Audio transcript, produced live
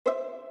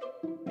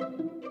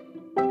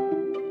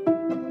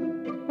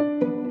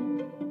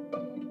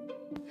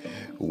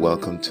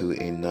Welcome to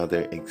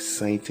another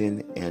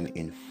exciting and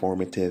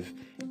informative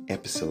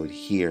episode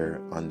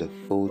here on the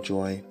Full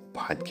Joy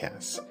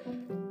Podcast.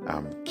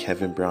 I'm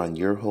Kevin Brown,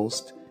 your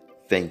host.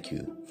 Thank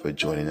you for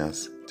joining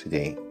us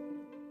today.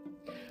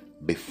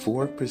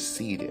 Before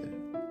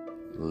proceeding,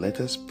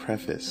 let us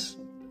preface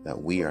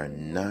that we are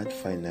not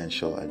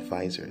financial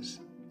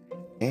advisors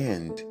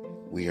and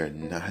we are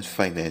not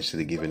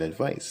financially giving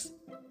advice.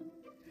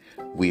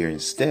 We are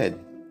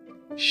instead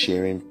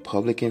sharing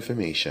public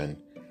information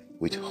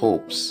with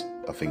hopes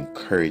of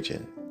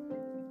encouraging.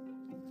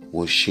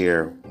 We'll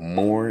share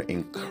more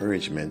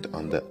encouragement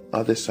on the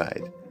other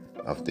side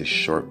of this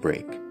short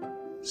break.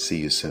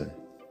 See you soon.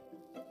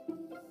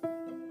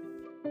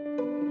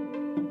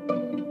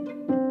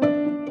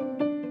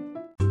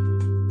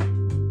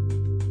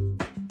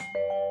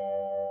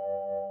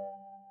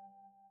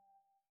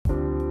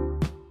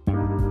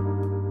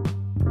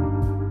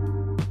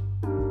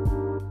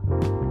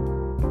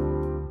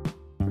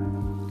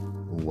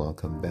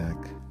 Welcome back.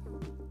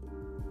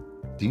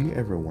 Do you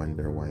ever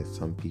wonder why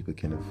some people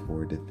can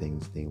afford the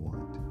things they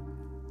want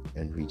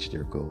and reach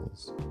their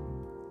goals,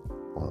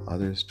 while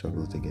others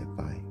struggle to get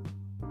by?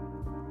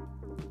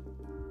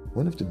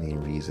 One of the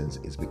main reasons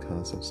is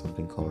because of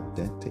something called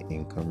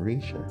debt-to-income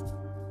ratio.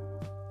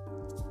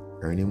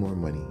 Earning more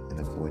money and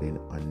avoiding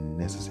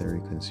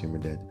unnecessary consumer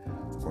debt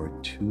are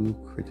two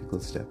critical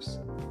steps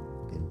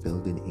in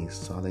building a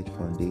solid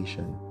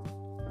foundation.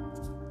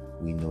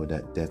 We know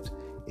that debt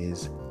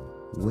is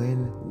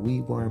when we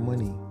borrow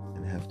money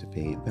and have to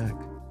pay it back,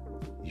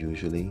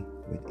 usually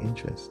with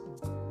interest.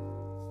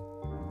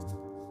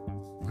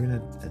 We're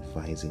not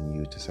advising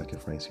you to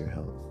sacrifice your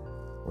health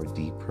or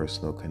deep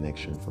personal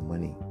connection for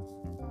money.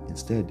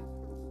 Instead,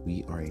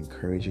 we are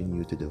encouraging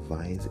you to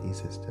devise a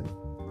system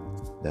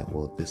that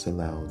will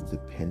disallow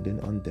depending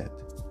on debt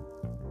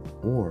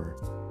or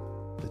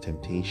the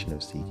temptation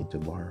of seeking to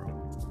borrow.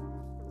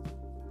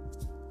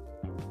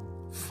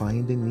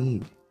 Find a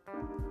need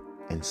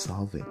and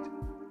solve it.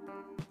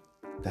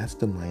 That's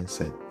the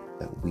mindset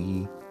that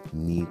we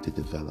need to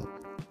develop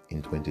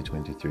in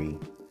 2023.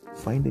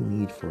 Find a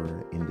need for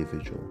an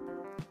individual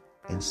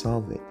and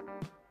solve it.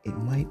 It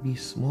might be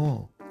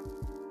small,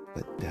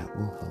 but that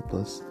will help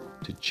us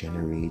to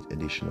generate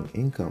additional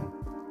income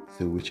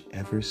through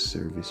whichever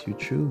service you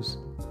choose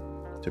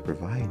to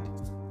provide.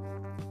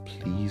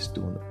 Please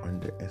don't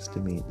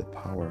underestimate the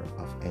power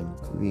of a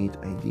great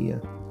idea.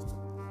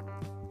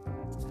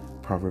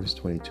 Proverbs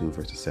 22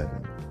 verse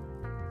 7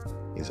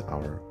 is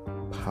our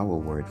power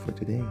word for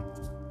today.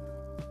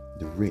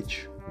 The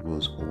rich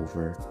rules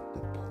over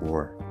the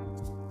poor,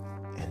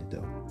 and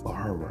the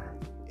borrower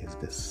is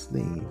the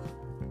slave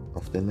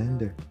of the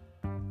lender.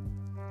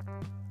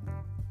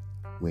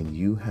 When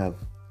you have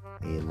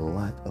a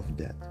lot of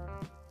debt,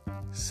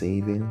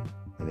 saving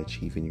and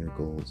achieving your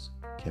goals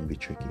can be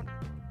tricky.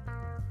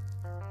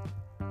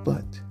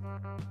 But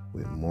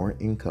with more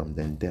income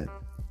than debt,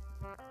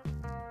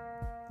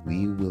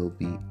 we will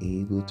be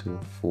able to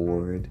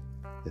afford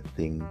the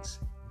things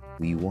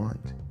we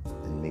want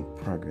and make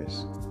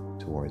progress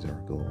towards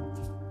our goal.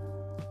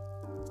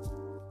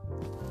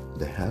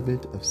 The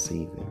habit of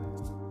saving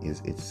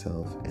is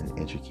itself an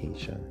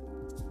education.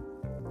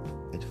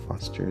 It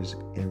fosters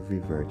every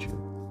virtue,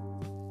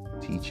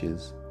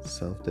 teaches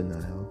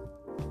self-denial,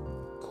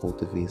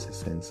 cultivates a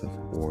sense of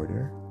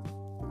order,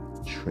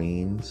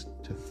 trains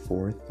to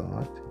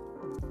forethought,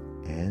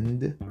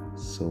 and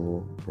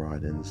so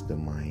broadens the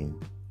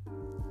mind.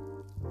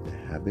 The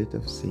habit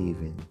of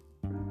saving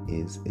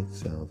is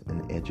itself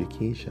an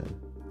education.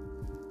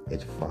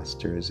 It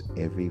fosters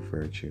every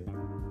virtue,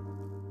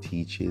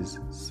 teaches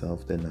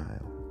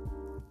self-denial,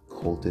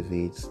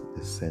 cultivates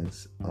the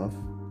sense of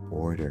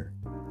order,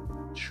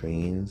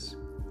 trains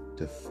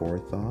to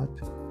forethought,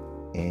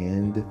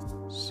 and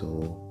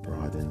so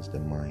broadens the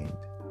mind.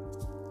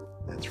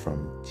 That's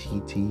from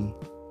T.T.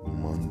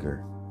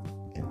 Munger,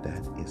 and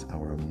that is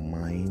our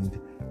mind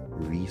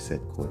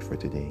reset quote for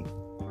today.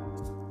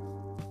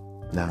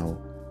 Now,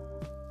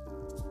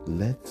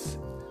 let's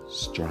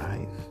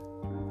strive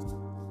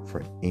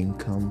for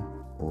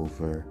income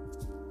over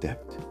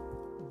debt,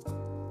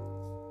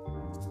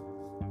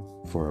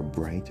 for a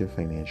brighter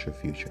financial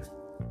future.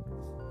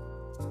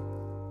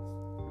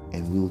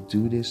 And we'll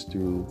do this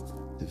through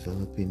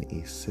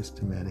developing a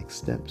systematic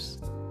steps.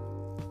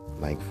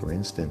 Like, for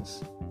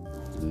instance,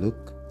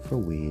 look for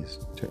ways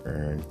to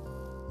earn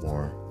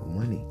more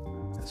money.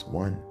 That's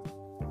 1.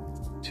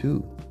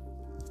 2,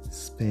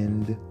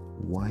 spend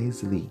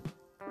wisely.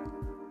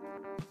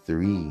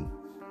 3,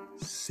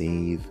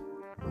 save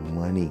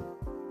money.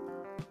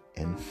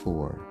 And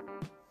 4,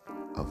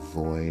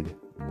 avoid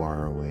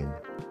borrowing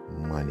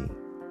money.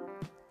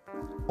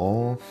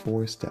 All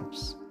 4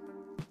 steps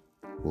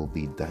will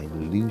be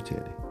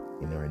diluted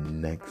in our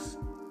next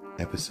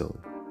episode.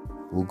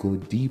 We'll go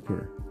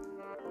deeper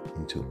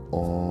into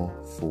all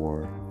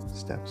 4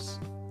 steps.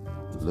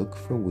 Look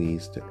for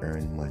ways to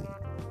earn money.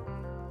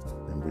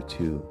 Number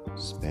 2,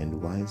 spend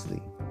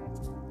wisely.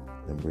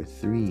 Number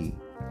 3,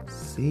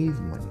 save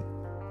money.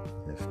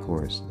 And of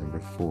course,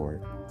 number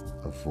 4,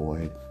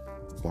 avoid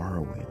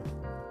borrowing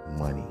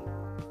money.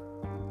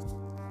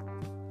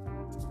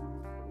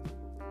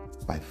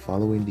 By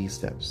following these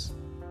steps,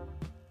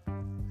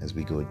 as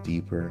we go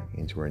deeper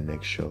into our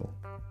next show,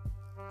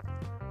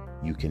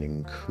 you can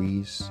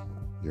increase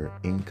your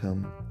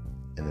income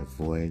and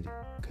avoid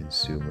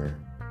consumer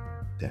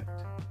debt,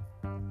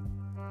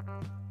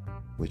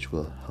 which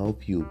will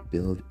help you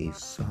build a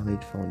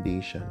solid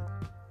foundation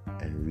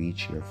and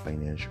reach your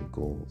financial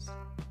goals.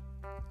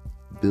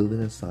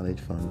 Building a solid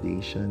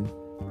foundation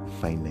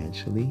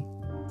financially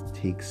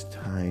takes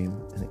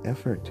time and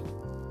effort,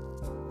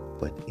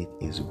 but it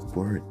is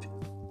worth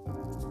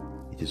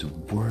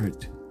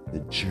the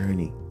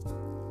journey.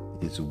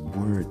 It is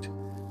worth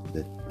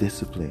the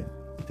discipline.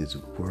 It is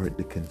worth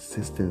the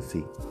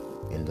consistency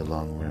in the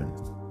long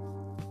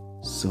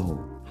run.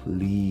 So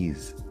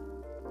please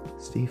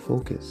stay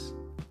focused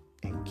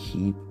and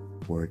keep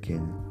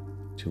working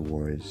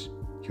towards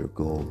your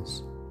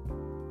goals.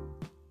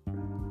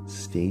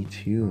 Stay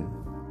tuned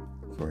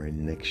for our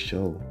next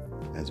show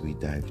as we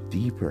dive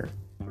deeper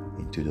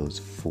into those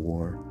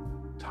 4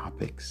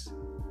 topics.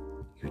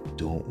 You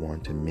don't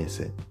want to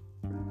miss it.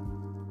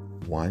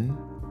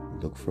 1,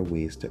 look for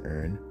ways to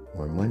earn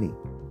more money.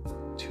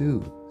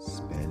 2,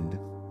 spend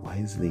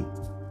wisely.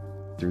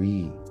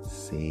 3,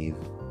 save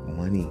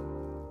money.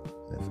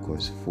 And of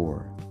course,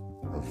 4,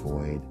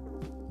 avoid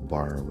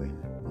borrowing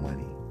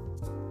money.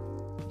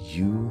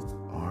 You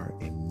are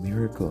a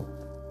miracle,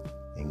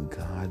 and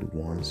God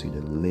wants you to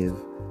live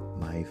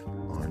life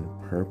on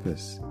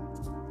purpose.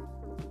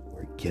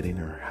 We're getting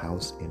our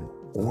house in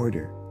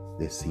order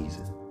this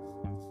season.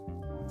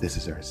 This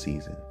is our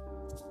season.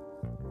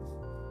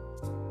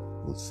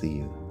 We'll see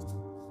you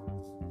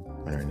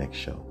on our next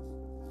show.